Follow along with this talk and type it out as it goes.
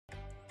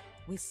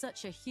With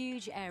such a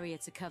huge area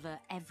to cover,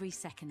 every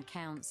second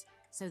counts,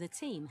 so the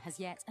team has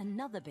yet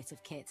another bit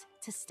of kit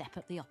to step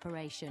up the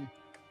operation.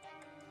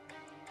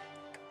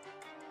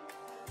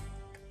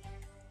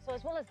 So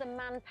as well as the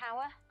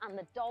manpower and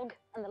the dog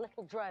and the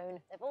little drone,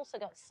 they've also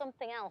got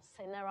something else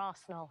in their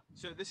arsenal.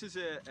 So this is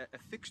a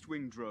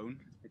fixed-wing drone.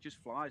 It just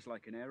flies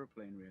like an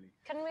aeroplane, really.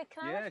 Can I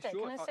lift it?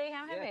 Sure. Can I see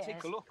how heavy it is? Yeah,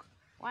 take a look.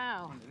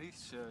 Wow.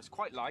 It's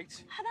quite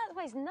light. Oh, that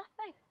weighs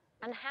nothing.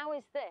 And how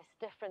is this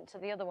different to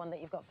the other one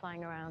that you've got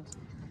flying around?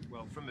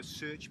 Well, from a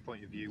search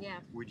point of view,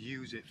 we'd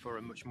use it for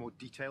a much more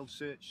detailed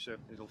search. So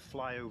it'll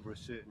fly over a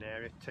certain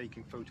area,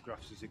 taking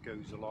photographs as it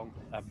goes along.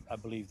 I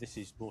believe this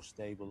is more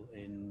stable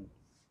in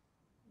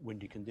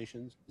windy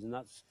conditions, and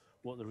that's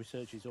what the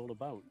research is all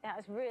about. Yeah,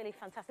 it's really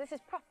fantastic. This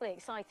is properly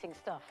exciting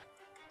stuff.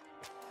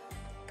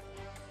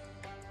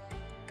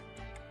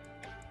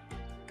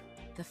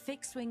 The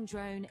fixed-wing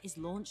drone is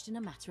launched in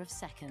a matter of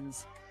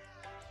seconds.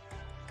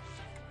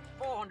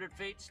 400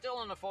 feet, still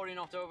on a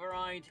 40-knot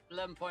override,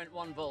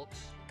 11.1 volts.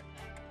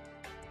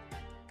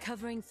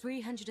 Covering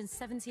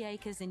 370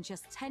 acres in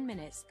just 10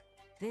 minutes,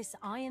 this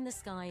eye in the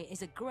sky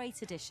is a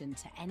great addition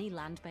to any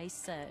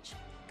land-based search.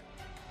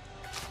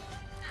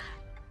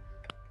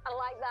 I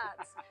like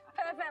that.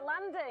 Perfect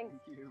landing.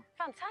 Thank you.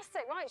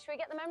 Fantastic. Right, should we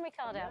get the memory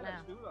card out now?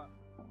 Let's do that.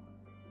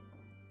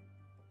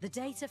 The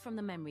data from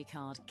the memory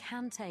card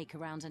can take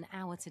around an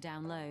hour to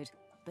download,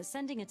 but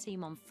sending a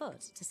team on foot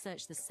to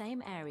search the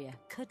same area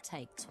could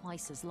take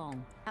twice as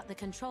long. At the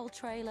control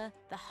trailer,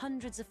 the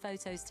hundreds of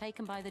photos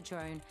taken by the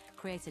drone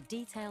create a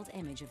detailed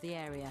image of the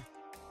area.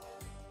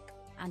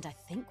 And I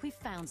think we've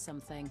found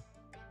something.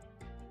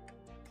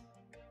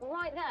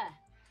 Right there.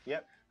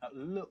 Yep, that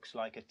looks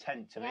like a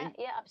tent to me.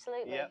 Yeah,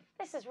 absolutely. Yep.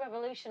 This has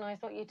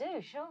revolutionised what you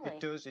do, surely. It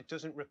does. It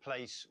doesn't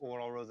replace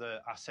all our other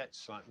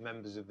assets, like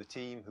members of the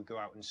team who go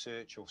out and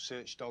search, or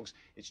search dogs.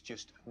 It's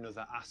just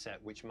another asset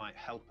which might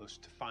help us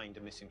to find a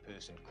missing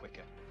person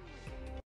quicker.